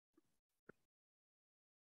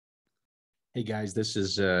Hey guys, this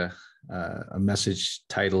is a message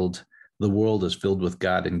titled "The World is Filled with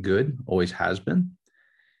God and Good, Always Has Been,"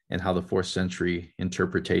 and how the fourth century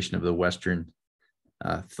interpretation of the Western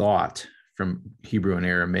thought from Hebrew and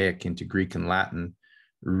Aramaic into Greek and Latin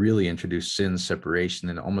really introduced sin, separation,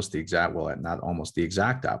 and almost the exact, well, not almost the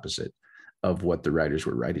exact opposite of what the writers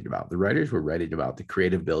were writing about. The writers were writing about the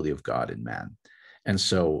creative ability of God and man. And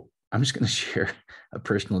so I'm just going to share a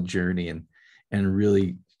personal journey and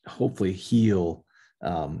really hopefully heal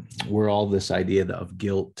where all this idea of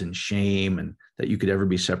guilt and shame and that you could ever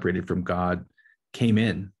be separated from God came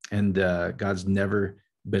in. And God's never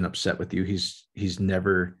been upset with you. He's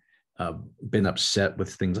never been upset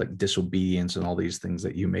with things like disobedience and all these things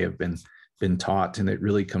that you may have been taught. And it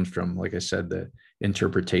really comes from, like I said, the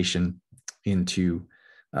interpretation into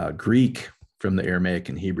Greek from the Aramaic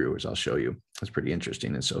and Hebrew, as I'll show you. That's pretty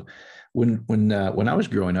interesting. And so when I was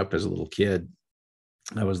growing up as a little kid,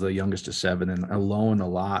 I was the youngest of seven and alone a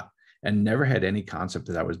lot, and never had any concept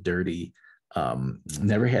that I was dirty.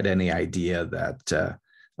 Never had any idea that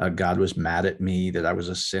God was mad at me, that I was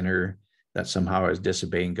a sinner, that somehow I was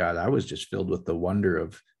disobeying God. I was just filled with the wonder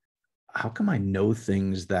of how come I know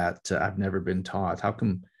things that I've never been taught? How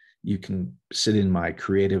come you can sit in my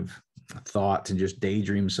creative thought and just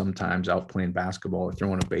daydream sometimes out playing basketball or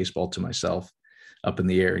throwing a baseball to myself up in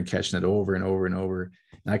the air and catching it over and over and over.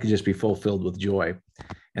 And I could just be fulfilled with joy.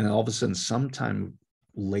 And then all of a sudden, sometime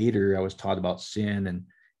later, I was taught about sin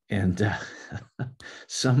and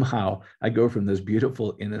somehow I go from this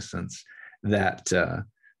beautiful innocence that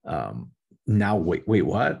now wait,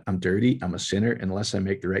 what? I'm dirty. I'm a sinner. Unless I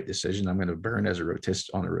make the right decision, I'm going to burn as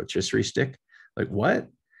on a rotisserie stick. Like what?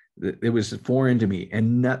 It was foreign to me,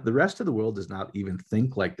 and the rest of the world does not even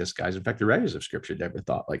think like this, guys. In fact, the writers of Scripture never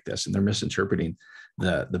thought like this, and they're misinterpreting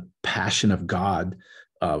the passion of God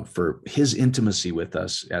for His intimacy with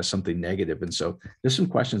us as something negative. And so, there's some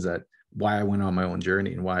questions that why I went on my own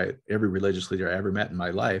journey, and why every religious leader I ever met in my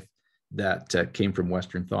life that came from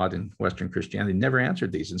Western thought and Western Christianity never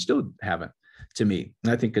answered these, and still haven't to me.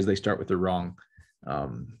 And I think because they start with the wrong.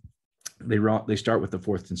 They start with the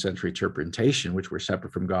fourth century interpretation, which we're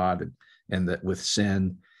separate from God and that with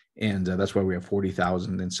sin. And that's why we have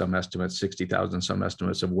 40,000 in some estimates, 60,000 in some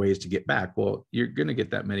estimates of ways to get back. Well, you're going to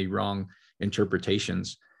get that many wrong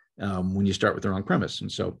interpretations when you start with the wrong premise.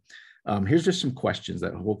 And so here's just some questions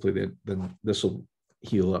that hopefully then this will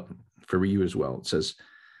heal up for you as well. It says,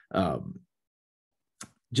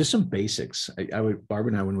 just some basics.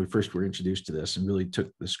 Barbara and I, when we first were introduced to this and really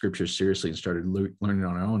took the scriptures seriously and started learning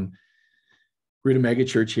on our own, we're in a mega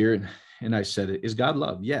church here. And I said, is God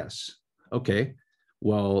love? Yes. Okay.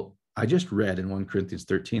 Well, I just read in 1 Corinthians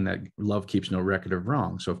 13 that love keeps no record of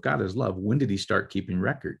wrong. So if God is love, when did He start keeping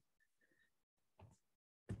record?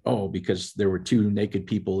 Oh, because there were two naked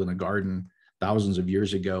people in a garden thousands of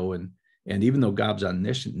years ago. And even though God's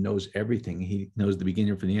omniscient, knows everything, He knows the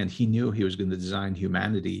beginning from the end. He knew He was going to design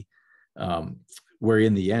humanity, where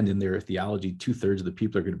in the end, in their theology, 2/3 of the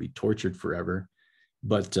people are going to be tortured forever.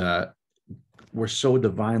 But we're so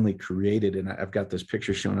divinely created. And I've got this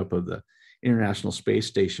picture showing up of the International Space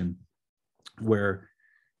Station, where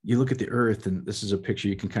you look at the Earth, and this is a picture,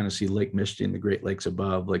 you can kind of see Lake Michigan, the Great Lakes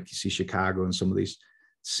above, like you see Chicago and some of these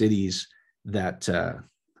cities, that the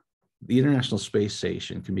International Space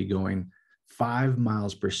Station can be going 5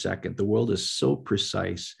 miles per second. The world is so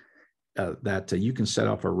precise that you can set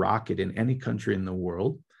off a rocket in any country in the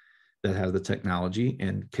world that has the technology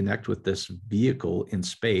and connect with this vehicle in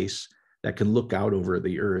space that can look out over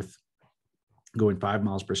the Earth going 5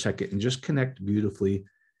 miles per second and just connect beautifully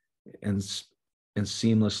and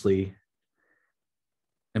seamlessly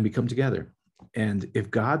and become together. And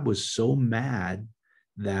if God was so mad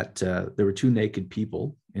that there were two naked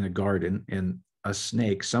people in a garden and a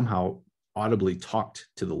snake somehow audibly talked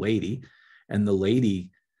to the lady, and the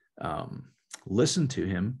lady listened to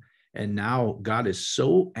him, and now God is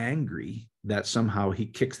so angry that somehow He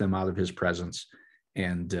kicks them out of His presence.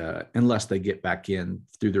 And unless they get back in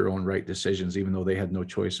through their own right decisions, even though they had no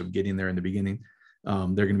choice of getting there in the beginning, they're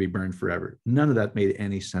going to be burned forever. None of that made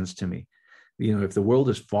any sense to me. You know, if the world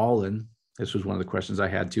is fallen, this was one of the questions I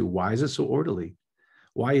had too. Why is it so orderly?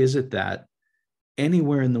 Why is it that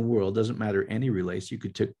anywhere in the world, doesn't matter any race, you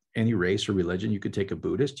could take any race or religion, you could take a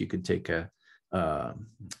Buddhist, you could take a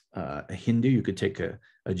Hindu, you could take a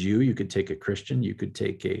Jew, you could take a Christian, you could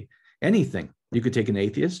take anything, you could take an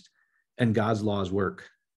atheist, and God's laws work.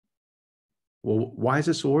 Well, why is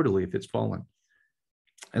it so orderly if it's fallen?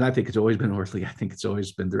 And I think it's always been orderly. I think it's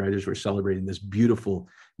always been the writers were celebrating this beautiful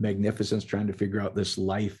magnificence, trying to figure out this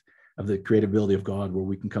life of the creativity of God, where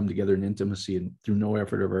we can come together in intimacy and through no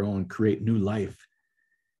effort of our own create new life.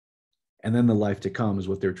 And then the life to come is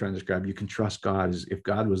what they're trying to describe. You can trust God. As if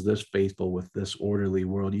God was this faithful with this orderly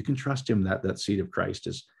world, you can trust him that that seed of Christ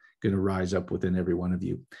is going to rise up within every one of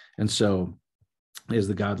you. And so is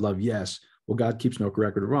the God love? Yes. Well, God keeps no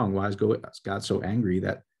record of wrong. Why is God so angry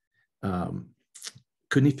that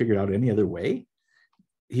couldn't he figure out any other way?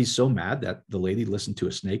 He's so mad that the lady listened to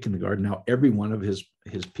a snake in the garden. Now every one of his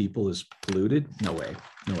people is polluted. No way.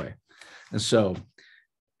 And so,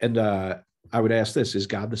 and I would ask this, is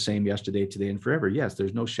God the same yesterday, today, and forever? Yes,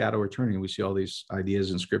 there's no shadow or turning. We see all these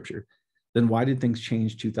ideas in scripture. Then why did things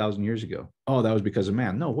change 2,000 years ago? Oh, that was because of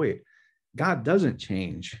man. No, wait, God doesn't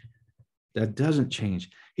change. That doesn't change.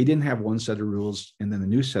 He didn't have one set of rules and then a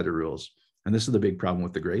new set of rules. And this is the big problem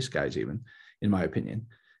with the grace guys, even in my opinion,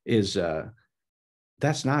 is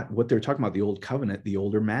that's not what they're talking about. The old covenant, the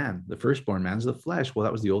older man, the firstborn man's the flesh. Well,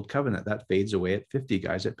 that was the old covenant that fades away at 50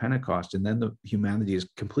 guys at Pentecost. And then the humanity is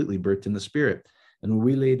completely birthed in the spirit. And when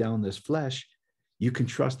we lay down this flesh, you can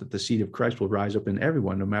trust that the seed of Christ will rise up in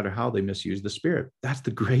everyone, no matter how they misuse the spirit. That's the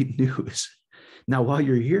great news. Now, while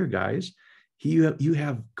you're here, guys, you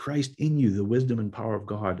have Christ in you, the wisdom and power of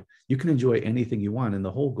God. You can enjoy anything you want. And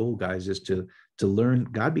the whole goal, guys, is to learn.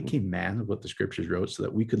 God became man, what the scriptures wrote, so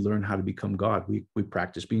that we could learn how to become God. We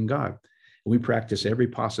practice being God. And we practice every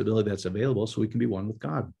possibility that's available so we can be one with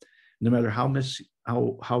God. No matter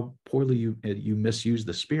how poorly you misuse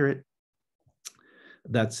the spirit,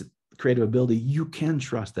 that's creative ability, you can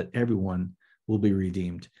trust that everyone will be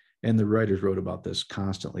redeemed. And the writers wrote about this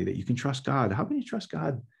constantly, that you can trust God. How can you trust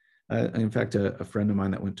God? In fact, a friend of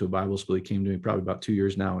mine that went to a Bible school, he came to me probably about 2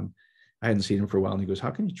 years now, and I hadn't seen him for a while. And he goes,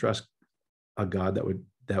 "How can you trust a God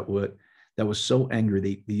that was so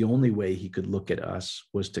angry? The only way he could look at us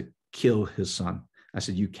was to kill his son." I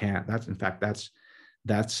said, "You can't. That's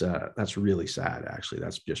really sad. Actually,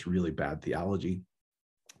 that's just really bad theology."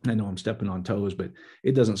 I know I'm stepping on toes, but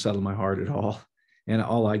it doesn't settle my heart at all. And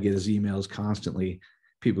all I get is emails constantly,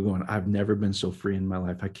 people going, "I've never been so free in my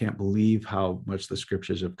life. I can't believe how much the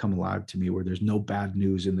scriptures have come alive to me, where there's no bad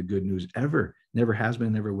news in the good news ever. Never has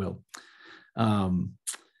been, never will."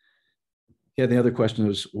 Yeah, the other question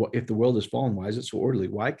is, if the world has fallen, why is it so orderly?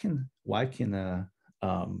 Why can a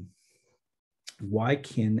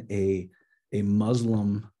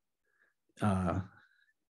Muslim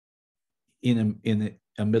in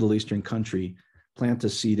a Middle Eastern country plant a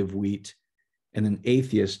seed of wheat, and an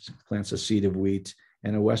atheist plants a seed of wheat,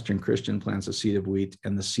 and a Western Christian plants a seed of wheat,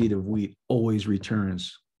 and the seed of wheat always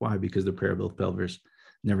returns? Why? Because the parable of Pelver's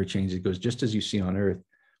never changes. It goes, just as you see on earth,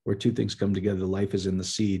 where two things come together, the life is in the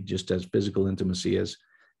seed, just as physical intimacy as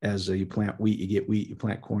you plant wheat, you get wheat, you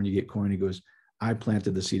plant corn, you get corn. He goes, I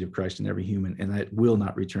planted the seed of Christ in every human, and it will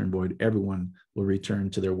not return void. Everyone will return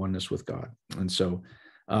to their oneness with God. And so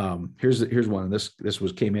here's one. This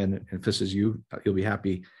came in, and if this is you'll be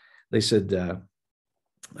happy. They said,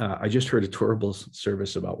 I just heard a terrible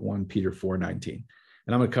service about 1 Peter 4:19,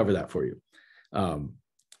 and I'm going to cover that for you.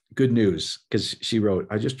 Good news, because she wrote,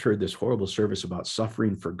 I just heard this horrible service about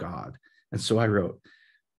suffering for God. And so I wrote,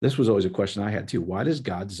 this was always a question I had too. Why does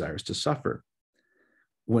God desire us to suffer?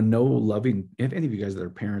 When no loving, if any of you guys that are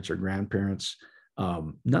parents or grandparents,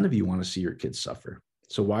 none of you want to see your kids suffer.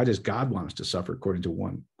 So why does God want us to suffer, according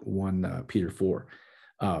to 1 Peter 4?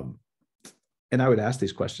 And I would ask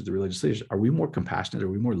these questions to religious leaders. Are we more compassionate? Are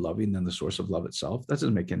we more loving than the source of love itself? That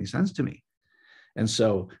doesn't make any sense to me. And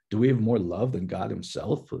so do we have more love than God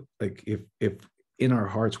himself? Like if in our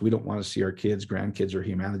hearts, we don't want to see our kids, grandkids, or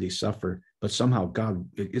humanity suffer, but somehow God,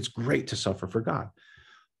 it's great to suffer for God.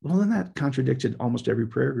 Well, then that contradicted almost every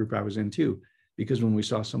prayer group I was in too, because when we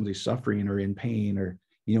saw somebody suffering or in pain or,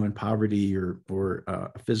 in poverty or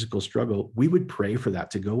a physical struggle, we would pray for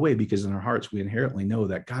that to go away, because in our hearts, we inherently know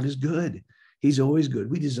that God is good. He's always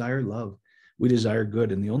good. We desire love. We desire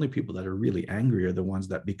good. And the only people that are really angry are the ones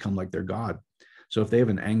that become like their God. So if they have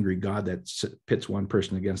an angry God that pits one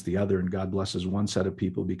person against the other, and God blesses one set of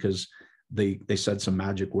people because they said some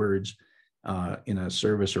magic words in a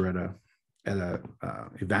service or at a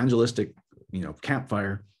evangelistic,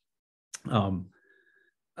 campfire,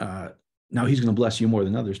 now he's going to bless you more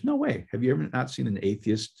than others. No way. Have you ever not seen an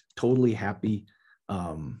atheist totally happy,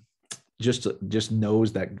 just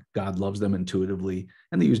knows that God loves them intuitively?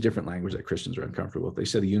 And they use different language that Christians are uncomfortable with. They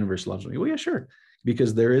say the universe loves me. Well, yeah, sure.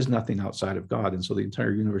 Because there is nothing outside of God. And so the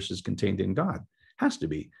entire universe is contained in God. Has to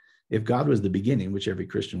be. If God was the beginning, which every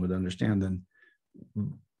Christian would understand, then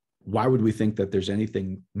why would we think that there's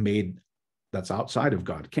anything made that's outside of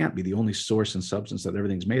God? It can't be. The only source and substance that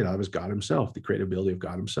everything's made out of is God himself, the creatability of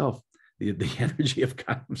God himself, the energy of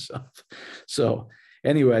God himself. So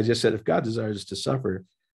anyway, I just said, if God desires us to suffer,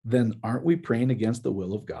 then aren't we praying against the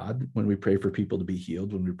will of God when we pray for people to be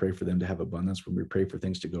healed, when we pray for them to have abundance, when we pray for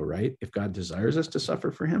things to go right, if God desires us to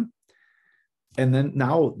suffer for him? And then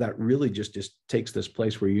now that really just takes this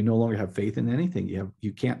place where you no longer have faith in anything.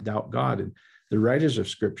 You can't doubt God. And the writers of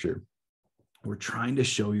scripture were trying to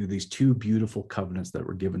show you these two beautiful covenants that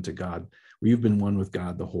were given to God, where you've been one with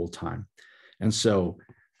God the whole time. And so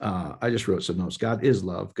I just wrote some notes. God is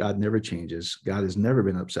love. God never changes. God has never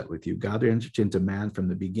been upset with you. God entered into man from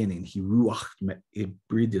the beginning. He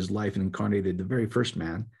breathed his life and incarnated the very first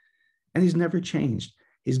man, and he's never changed.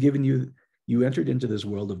 He's given you entered into this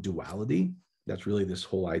world of duality. That's really this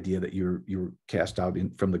whole idea that you're cast out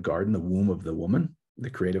from the garden, the womb of the woman, the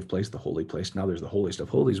creative place, the holy place. Now there's the holiest of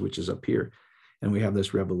holies, which is up here. And we have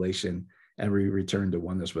this revelation, and we return to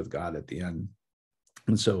oneness with God at the end.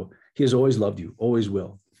 And so he has always loved you, always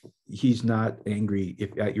will. He's not angry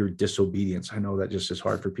at your disobedience. I know that just is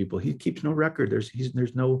hard for people. He keeps no record.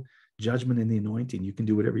 There's no judgment in the anointing. You can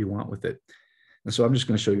do whatever you want with it. And so I'm just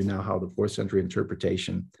going to show you now how the 4th century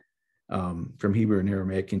interpretation from Hebrew and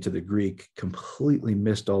Aramaic into the Greek completely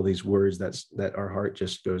missed all these words that our heart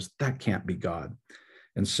just goes, that can't be God.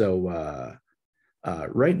 And so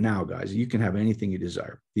right now, guys, you can have anything you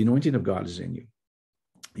desire. The anointing of God is in you.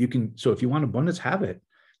 So if you want abundance, have it.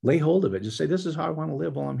 Lay hold of it. Just say, this is how I want to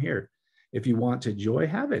live while I'm here. If you want to joy,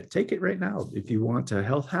 have it. Take it right now. If you want to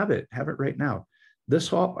health, have it. Have it right now.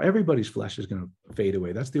 Everybody's flesh is going to fade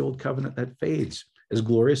away. That's the old covenant that fades. As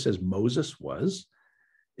glorious as Moses was,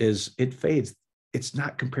 it fades. It's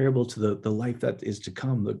not comparable to the life that is to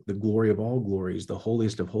come, the glory of all glories, the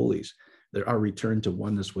holiest of holies, that are returned to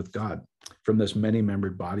oneness with God from this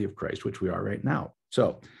many-membered body of Christ, which we are right now.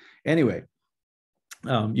 So anyway,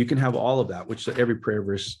 you can have all of that, which every prayer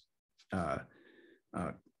verse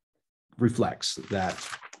reflects that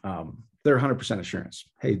they're 100% assurance.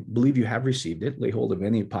 Hey, believe you have received it. Lay hold of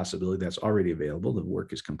any possibility that's already available. The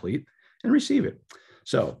work is complete, and receive it.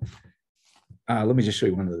 So let me just show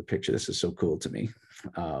you one other picture. This is so cool to me.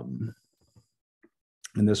 And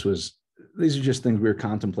these are just things we were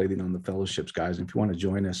contemplating on the fellowships, guys. If you want to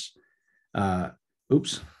join us,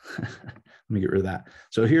 oops, let me get rid of that.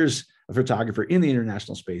 So here's a photographer in the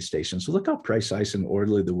International Space Station. So look how precise and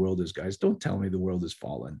orderly the world is, guys. Don't tell me the world has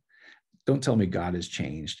fallen. Don't tell me God has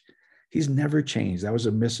changed. He's never changed. That was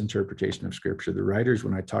a misinterpretation of scripture. The writers,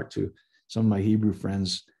 when I talked to some of my Hebrew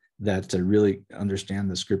friends that really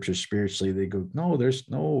understand the scriptures spiritually, they go, no, there's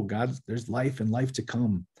life and life to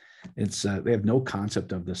come. It's they have no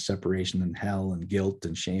concept of the separation and hell and guilt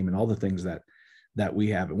and shame and all the things that we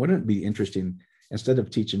have. And wouldn't it be interesting, instead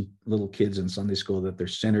of teaching little kids in Sunday school that they're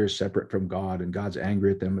sinners separate from God and God's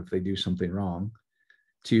angry at them if they do something wrong,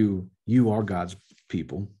 to you are God's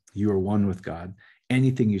people. You are one with God.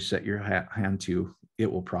 Anything you set your hand to,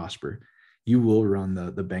 it will prosper. You will run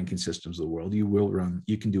the banking systems of the world.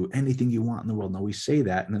 You can do anything you want in the world. Now we say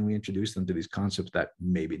that, and then we introduce them to these concepts that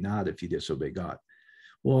maybe not if you disobey God.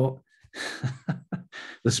 Well,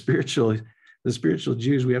 the spiritual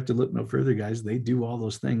Jews, we have to look no further, guys. They do all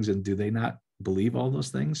those things. And do they not believe all those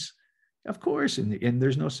things? Of course. And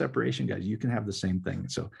there's no separation, guys. You can have the same thing.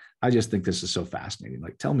 So I just think this is so fascinating.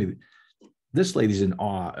 Like, tell me, this lady's in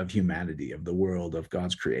awe of humanity, of the world, of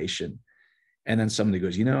God's creation. And then somebody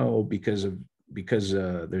goes, because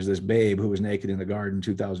there's this babe who was naked in the garden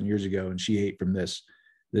 2,000 years ago, and she ate from this,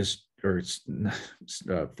 or it's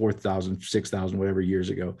 4,000, 6,000, whatever years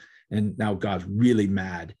ago. And now God's really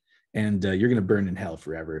mad, and you're going to burn in hell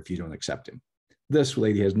forever if you don't accept him. This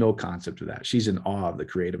lady has no concept of that. She's in awe of the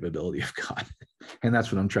creative ability of God. And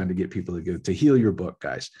that's what I'm trying to get people to do, to heal your book,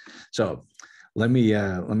 guys. So let me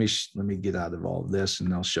get out of all of this,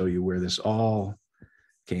 and I'll show you where this all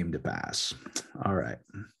came to pass. All right.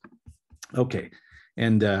 Okay.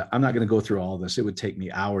 And I'm not going to go through all this. It would take me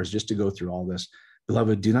hours just to go through all this.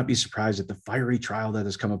 Beloved, do not be surprised at the fiery trial that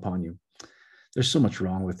has come upon you. There's so much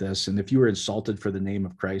wrong with this. And if you were insulted for the name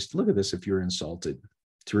of Christ, look at this. If you were insulted,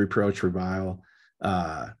 to reproach, revile,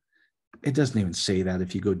 it doesn't even say that.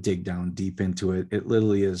 If you go dig down deep into it, it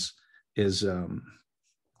literally is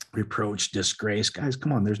reproach, disgrace. Guys,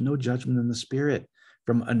 come on. There's no judgment in the spirit.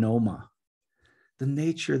 From anoma. The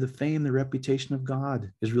nature, the fame, the reputation of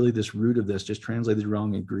God is really this root of this, just translated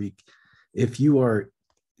wrong in Greek. If you are,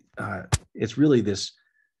 it's really this,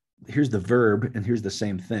 here's the verb, and here's the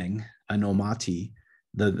same thing, anomati,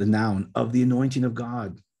 the noun of the anointing of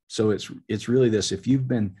God. So it's really this, if you've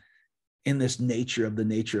been in this nature of the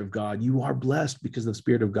nature of God, you are blessed because the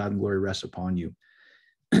Spirit of God and glory rests upon you.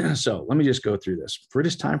 So let me just go through this. For it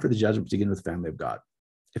is time for the judgment to begin with the family of God.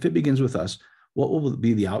 If it begins with us, what will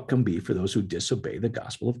be the outcome be for those who disobey the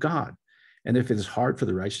gospel of God? And if it is hard for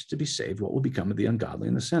the righteous to be saved, what will become of the ungodly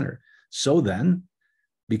and the sinner? So then,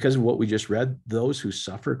 because of what we just read, those who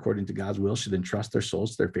suffer according to God's will should entrust their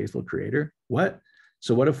souls to their faithful creator. What?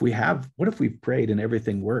 So what if we've prayed and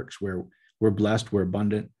everything works, where we're blessed, we're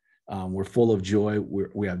abundant, we're full of joy,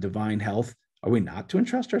 we have divine health? Are we not to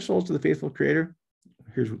entrust our souls to the faithful creator?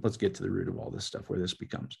 Let's get to the root of all this stuff, where this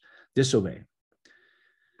becomes disobey.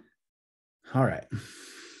 All right.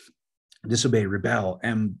 Disobey, rebel,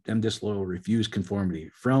 am disloyal, refuse conformity.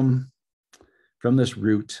 From this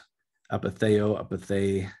root,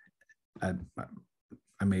 apatheo,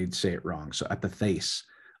 I may say it wrong. So apathes.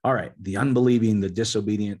 All right. The unbelieving, the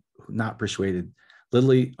disobedient, not persuaded,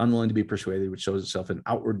 literally unwilling to be persuaded, which shows itself in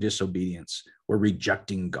outward disobedience or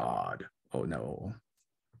rejecting God. Oh no.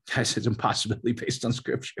 Guys, it's impossibility based on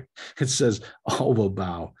scripture. It says all will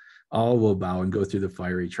bow and go through the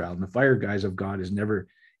fiery trial. And the fire, guys, of God is never,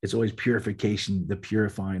 it's always purification, the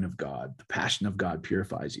purifying of God. The passion of God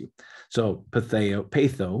purifies you. So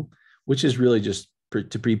patho, which is really just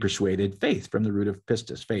to be persuaded, faith, from the root of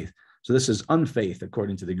pistis, faith. So this is unfaith,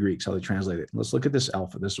 according to the Greeks, how they translate it. Let's look at this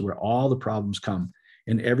alpha. This is where all the problems come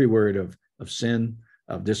in every word of sin,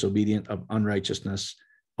 of disobedient, of unrighteousness,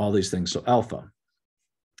 all these things. So alpha,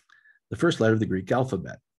 the first letter of the Greek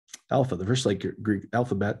alphabet. Alpha, the first Greek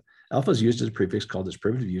alphabet. Alpha is used as a prefix called its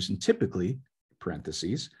privative use, and typically,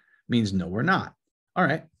 parentheses, means no or not. All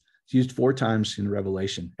right. It's used 4 times in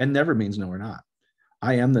Revelation and never means no or not.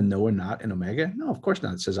 I am the no or not and omega. No, of course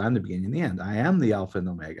not. It says I'm the beginning and the end. I am the alpha and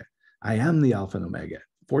omega. I am the alpha and omega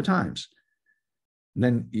 4 times. And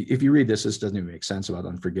then if you read this doesn't even make sense about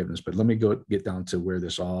unforgiveness, but let me get down to where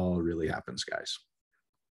this all really happens, guys.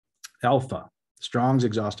 Alpha, Strong's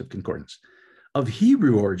Exhaustive Concordance, of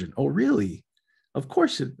Hebrew origin. Oh, really? Of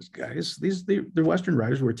course it is, guys. The Western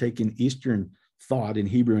writers were taking Eastern thought in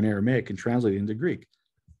Hebrew and Aramaic and translating it into Greek.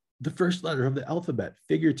 The first letter of the alphabet,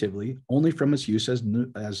 figuratively, only from its use as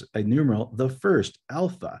a numeral, the first,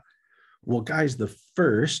 alpha. Well, guys, the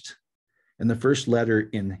first and the first letter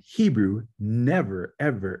in Hebrew never,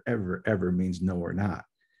 ever, ever, ever means no or not.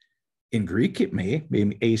 In Greek, it may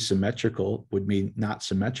mean asymmetrical, would mean not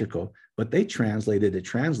symmetrical, but they translated a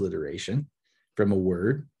transliteration from a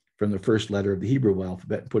word from the first letter of the Hebrew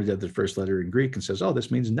alphabet, put it at the first letter in Greek and says, oh,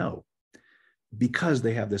 this means no, because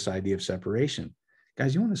they have this idea of separation.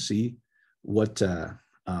 Guys, you want to see what,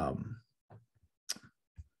 let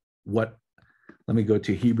me go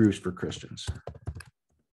to Hebrews for Christians.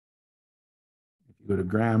 If you go to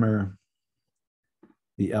grammar,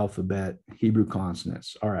 the alphabet, Hebrew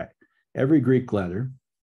consonants. All right. Every Greek letter,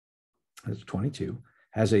 that's 22,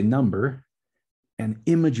 has a number and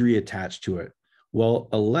imagery attached to it. Well,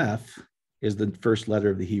 Aleph is the first letter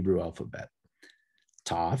of the Hebrew alphabet.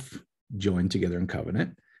 Toph, joined together in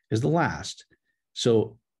covenant, is the last.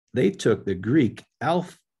 So they took the Greek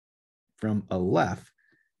Alph from Aleph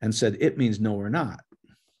and said it means no or not.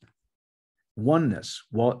 Oneness.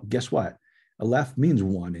 Well, guess what? Aleph means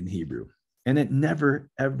one in Hebrew, and it never,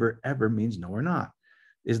 ever, ever means no or not.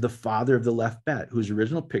 Is the father of the Aleph bet, whose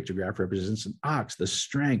original pictograph represents an ox, the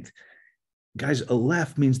strength. Guys,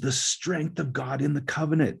 Aleph means the strength of God in the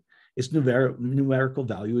covenant. Its numerical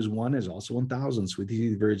value is 1, is also 1,000. So with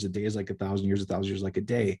these words, a day is like 1,000 years, 1,000 years like a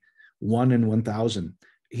day. 1 and 1,000.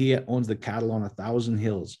 He owns the cattle on 1,000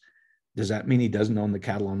 hills. Does that mean he doesn't own the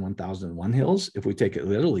cattle on 1,001 hills? If we take it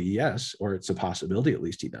literally, yes, or it's a possibility, at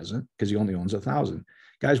least he doesn't, because he only owns 1,000.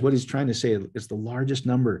 Guys, what he's trying to say is the largest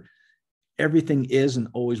number. Everything is and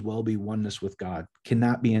always will be oneness with God.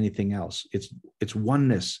 Cannot be anything else. It's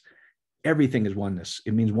oneness. Everything is oneness.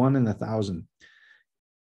 It means 1 in 1,000.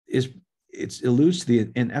 It alludes to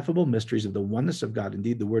the ineffable mysteries of the oneness of God.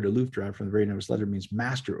 Indeed, the word aloof, derived from the very name of this letter, means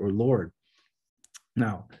master or Lord.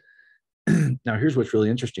 Now here's what's really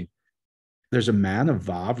interesting. There's a man of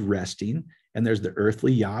Vav resting, and there's the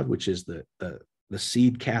earthly Yod, which is the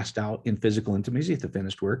seed cast out in physical intimacy, the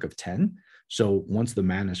finished work of 10. So once the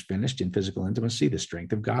man is finished in physical intimacy, the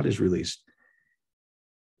strength of God is released.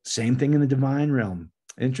 Same thing in the divine realm.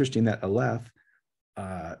 Interesting that Aleph,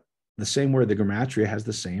 the same word, the Gematria, has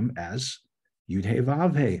the same as Yud He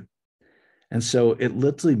Vav He. And so it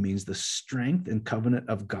literally means the strength and covenant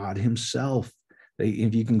of God himself.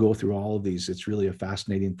 If you can go through all of these, it's really a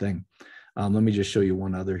fascinating thing. Let me just show you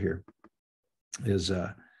one other here, is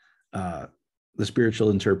the spiritual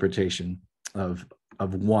interpretation of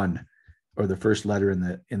 1, or the first letter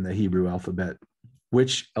in the Hebrew alphabet,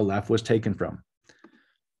 which Aleph was taken from.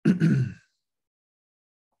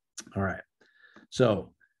 All right.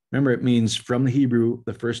 So remember, it means from the Hebrew,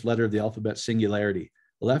 the first letter of the alphabet, singularity.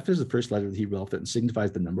 Aleph is the first letter of the Hebrew alphabet and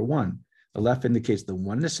signifies the number 1. Aleph indicates the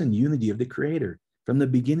oneness and unity of the Creator. From the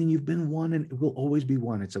beginning, you've been one and it will always be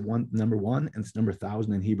one. It's number one, and it's number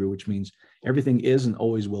 1,000 in Hebrew, which means everything is and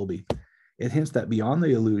always will be. It hints that beyond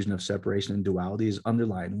the illusion of separation and duality is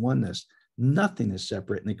underlying oneness. Nothing is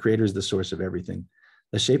separate, and the creator is the source of everything.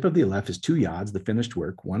 The shape of the Aleph is two yods, the finished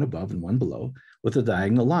work, one above and one below, with a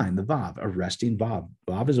diagonal line, the Vav, a resting Vav.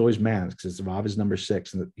 Vav is always man, because Vav is number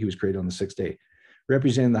 6, and he was created on the 6th day,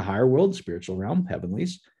 representing the higher world, spiritual realm,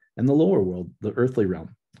 heavenlies, and the lower world, the earthly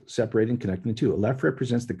realm, separating, connecting the two. Aleph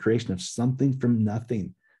represents the creation of something from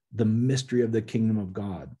nothing, the mystery of the kingdom of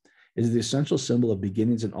God. It is the essential symbol of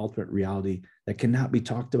beginnings and ultimate reality that cannot be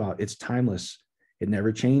talked about. It's timeless. It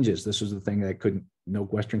never changes. This was the thing that no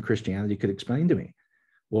Western Christianity could explain to me.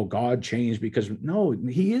 Well, God changed because no,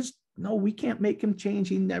 we can't make him change.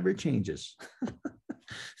 He never changes.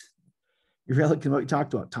 Irrelevant, what we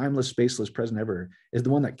talked about, timeless, spaceless, present ever, is the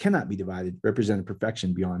one that cannot be divided, representing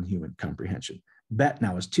perfection beyond human comprehension. Bet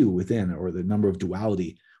now is 2 within, or the number of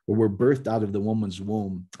duality, where we're birthed out of the woman's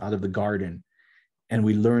womb, out of the garden, and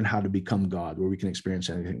we learn how to become God, where we can experience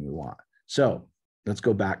anything we want. So let's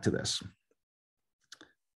go back to this.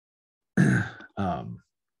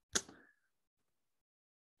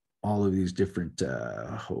 All of these different,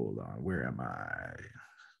 hold on, where am I?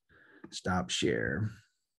 Stop share.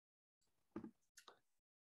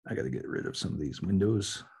 I got to get rid of some of these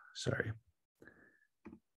windows. Sorry.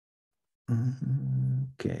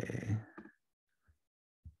 Okay.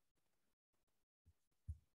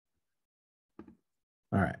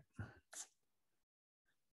 All right.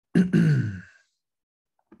 I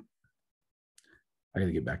got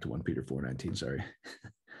to get back to 1 Peter 4:19. Sorry.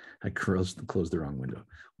 I closed the wrong window.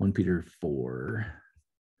 1 Peter 4.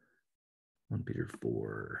 1 Peter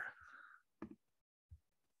 4.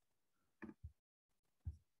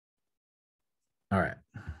 All right.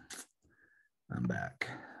 I'm back.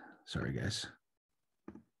 Sorry, guys.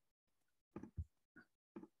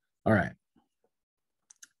 All right.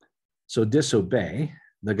 So disobey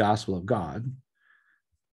the gospel of God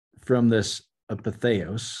from this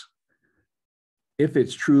apatheos. If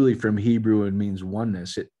it's truly from Hebrew and means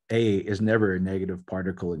oneness, A is never a negative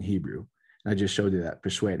particle in Hebrew. And I just showed you that,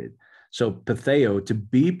 persuaded. So patheo, to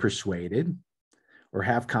be persuaded or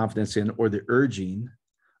have confidence in, or the urging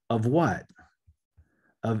of what?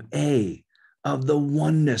 Of the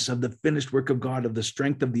oneness of the finished work of God, of the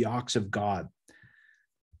strength of the ox of God.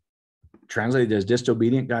 Translated as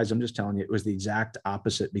disobedient, guys, I'm just telling you, it was the exact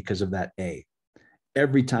opposite because of that A.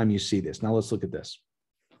 Every time you see this. Now let's look at this.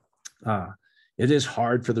 It is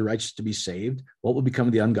hard for the righteous to be saved. What will become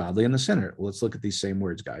of the ungodly and the sinner? Well, let's look at these same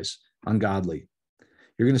words, guys. Ungodly.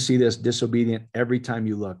 You're going to see this disobedient every time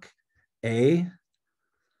you look. A,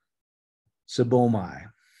 sabomai.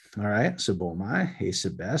 All right, sabomai,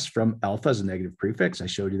 hasebes, from alpha as a negative prefix. I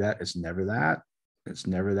showed you that. It's never that. It's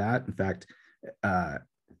never that. In fact,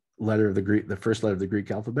 letter of the Greek, the first letter of the Greek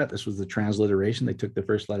alphabet, this was the transliteration. They took the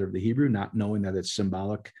first letter of the Hebrew, not knowing that it's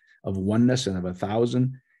symbolic of oneness and of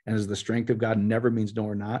 1,000. And as the strength of God never means no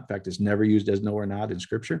or not. In fact, it's never used as no or not in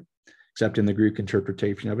scripture, except in the Greek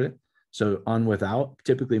interpretation of it. So on without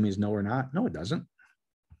typically means no or not. No, it doesn't.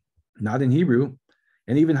 Not in Hebrew.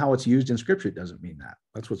 And even how it's used in scripture, it doesn't mean that.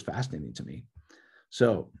 That's what's fascinating to me.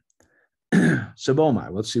 So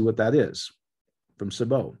sabomai, let's see what that is from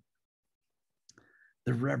sabo.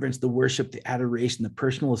 The reverence, the worship, the adoration, the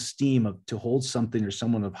personal esteem of to hold something or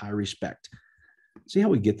someone of high respect. See how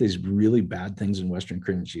we get these really bad things in Western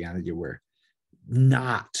Christianity where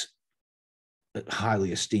not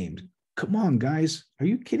highly esteemed. Come on, guys. Are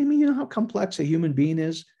you kidding me? You know how complex a human being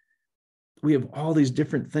is? We have all these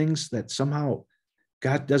different things that somehow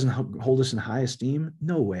God doesn't hold us in high esteem.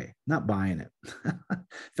 No way. Not buying it. In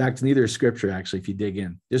fact, neither is scripture, actually, if you dig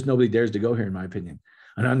in. Just nobody dares to go here, in my opinion.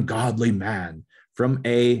 An ungodly man from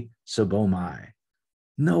a sabomai.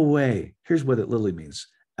 No way. Here's what it literally means.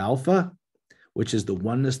 Alpha, which is the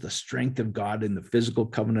oneness, the strength of God in the physical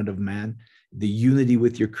covenant of man, the unity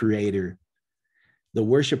with your creator, the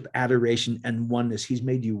worship, adoration, and oneness. He's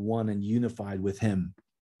made you one and unified with him.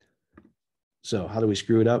 So how do we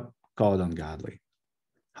screw it up? Call it ungodly.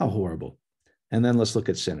 How horrible. And then let's look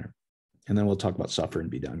at sinner. And then we'll talk about suffer and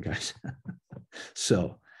be done, guys.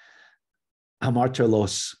 So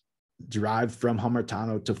hamartolos, derived from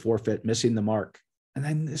hamartano, to forfeit, missing the mark. And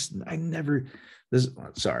to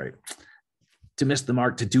miss the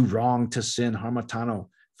mark, to do wrong, to sin, hamartano,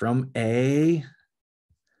 from a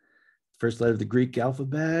first letter of the Greek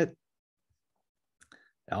alphabet,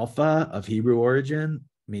 alpha of Hebrew origin,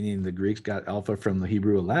 meaning the Greeks got alpha from the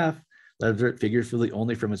Hebrew aleph, letter figuratively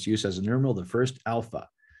only from its use as a numeral. The first alpha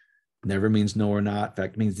never means no or not. In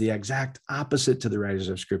fact, means the exact opposite to the writers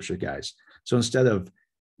of scripture, guys. So instead of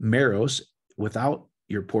meros, without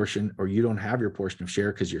your portion, or you don't have your portion of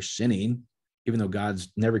share because you're sinning, even though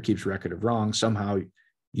God's never keeps record of wrong. Somehow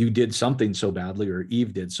you did something so badly, or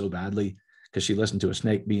Eve did so badly because she listened to a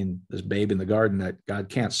snake, being this babe in the garden, that God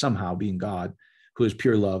can't somehow, being God, who is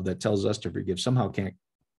pure love, that tells us to forgive, somehow can't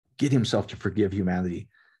get himself to forgive humanity.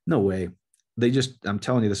 No way. I'm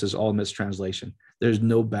telling you, this is all mistranslation. There's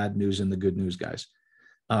no bad news in the good news, guys.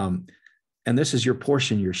 And this is your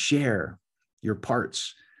portion, your share, your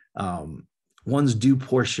parts, one's due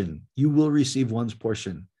portion. You will receive one's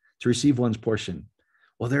portion. To receive one's portion,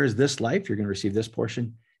 well, there is this life, you're going to receive this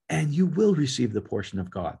portion, and you will receive the portion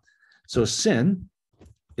of God. So sin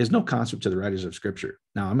is no concept to the writers of Scripture.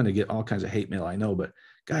 Now, I'm going to get all kinds of hate mail, I know, but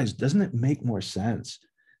guys, doesn't it make more sense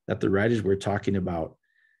that the writers were talking about,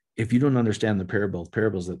 if you don't understand the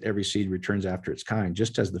parables, that every seed returns after its kind,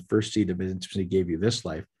 just as the first seed of intimacy gave you this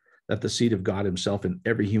life, that the seed of God himself in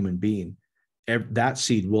every human being, that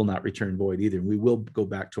seed will not return void either. We will go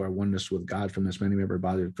back to our oneness with God from this many member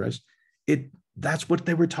body of Christ. That's what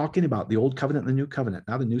they were talking about, the old covenant and the new covenant,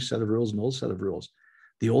 not a new set of rules, an old set of rules.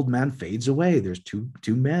 The old man fades away. There's two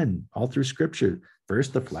men all through Scripture.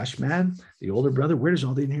 First, the flesh man, the older brother. Where does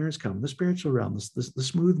all the inheritance come? The spiritual realm, the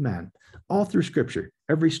smooth man, all through Scripture,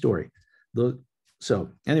 every story.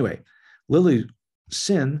 So anyway, Lily,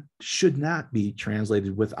 sin should not be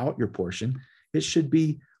translated without your portion. It should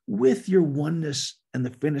be with your oneness and the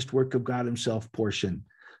finished work of God himself portion.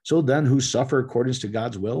 So then, who suffer according to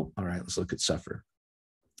God's will? All right, let's look at suffer.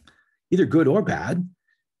 Either good or bad,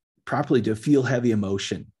 properly to feel heavy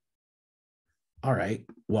emotion. All right,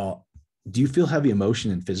 well, do you feel heavy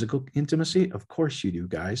emotion in physical intimacy? Of course you do,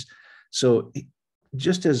 guys. So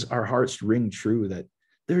just as our hearts ring true that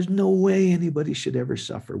there's no way anybody should ever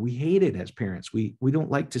suffer, we hate it as parents. We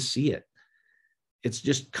don't like to see it. It's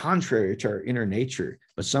just contrary to our inner nature,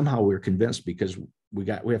 but somehow we're convinced because we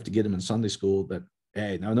have to get them in Sunday school that,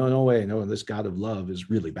 hey, no way, no, this God of love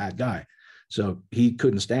is really bad guy. So he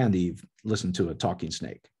couldn't stand Eve, listen to a talking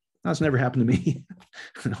snake. That's never happened to me.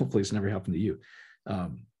 And hopefully it's never happened to you.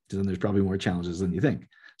 Then there's probably more challenges than you think.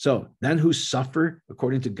 So then, who suffer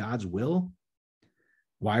according to God's will?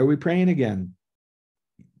 Why are we praying again?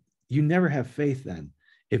 You never have faith then.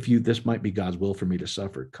 If this might be God's will for me to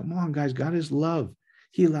suffer. Come on, guys, God is love.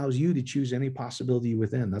 He allows you to choose any possibility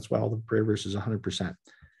within. That's why all the prayer verse is 100%.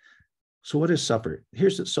 So what is suffer?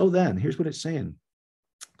 Here's what it's saying.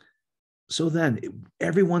 So then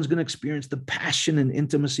everyone's going to experience the passion and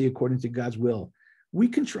intimacy according to God's will. We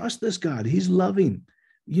can trust this God. He's loving.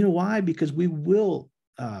 You know why? Because we will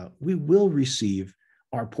receive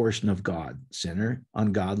our portion of God, sinner,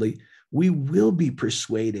 ungodly. We will be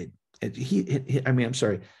persuaded. Disobey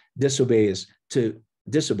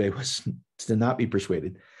was to not be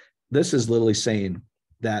persuaded. This is literally saying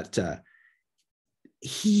that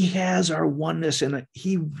he has our oneness and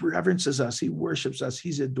he reverences us. He worships us. He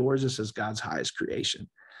adores us as God's highest creation.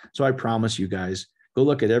 So I promise you guys, go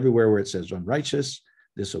look at everywhere where it says unrighteous,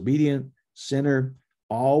 disobedient, sinner,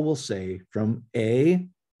 all will say from A,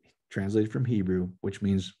 translated from Hebrew, which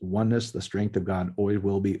means oneness, the strength of God, always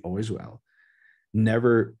will be, always will.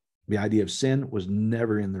 Never, the idea of sin was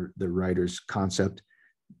never in the writer's concept.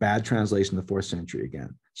 Bad translation in the 4th century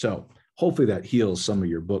again. So hopefully that heals some of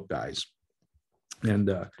your book, guys. And,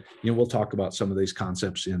 we'll talk about some of these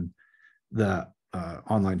concepts in the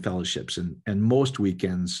online fellowships. And most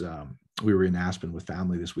weekends, we were in Aspen with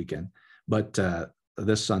family this weekend. But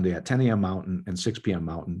this Sunday at 10 a.m. Mountain and 6 p.m.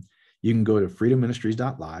 Mountain, you can go to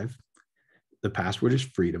freedomministries.live. The password is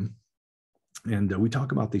freedom. And we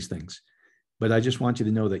talk about these things. But I just want you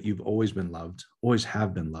to know that you've always been loved, always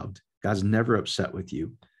have been loved. God's never upset with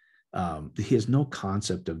you. He has no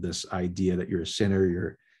concept of this idea that you're a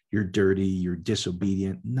sinner, you're dirty, you're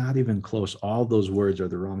disobedient, not even close. All those words are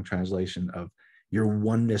the wrong translation of your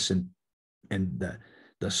oneness and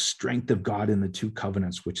the strength of God in the two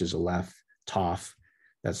covenants, which is Aleph, Toph.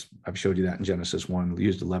 I've showed you that in Genesis 1,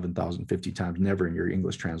 used 11,050 times, never in your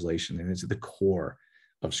English translation. And it's at the core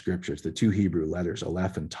of Scripture. It's the two Hebrew letters,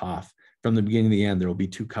 Aleph and Toph. From the beginning to the end, there will be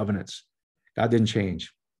two covenants. God didn't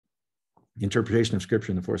change. The interpretation of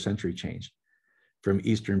Scripture in the 4th century changed from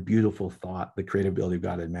Eastern beautiful thought, the creatability of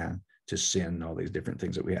God and man, to sin, all these different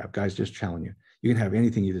things that we have. Guys, just challenge you. You can have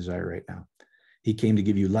anything you desire right now. He came to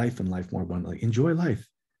give you life and life more abundantly. Enjoy life.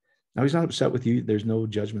 Now, he's not upset with you. There's no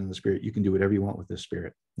judgment in the Spirit. You can do whatever you want with this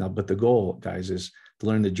Spirit. Now, but the goal, guys, is to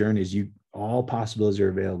learn the journey. All possibilities are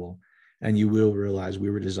available, and you will realize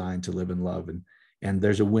we were designed to live in love, and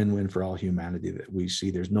there's a win-win for all humanity that we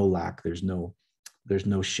see. There's no lack. There's no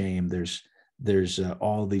shame. There's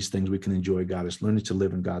all these things we can enjoy. God is learning to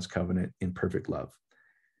live in God's covenant in perfect love.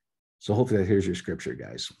 So hopefully that here's your Scripture,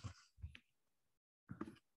 guys.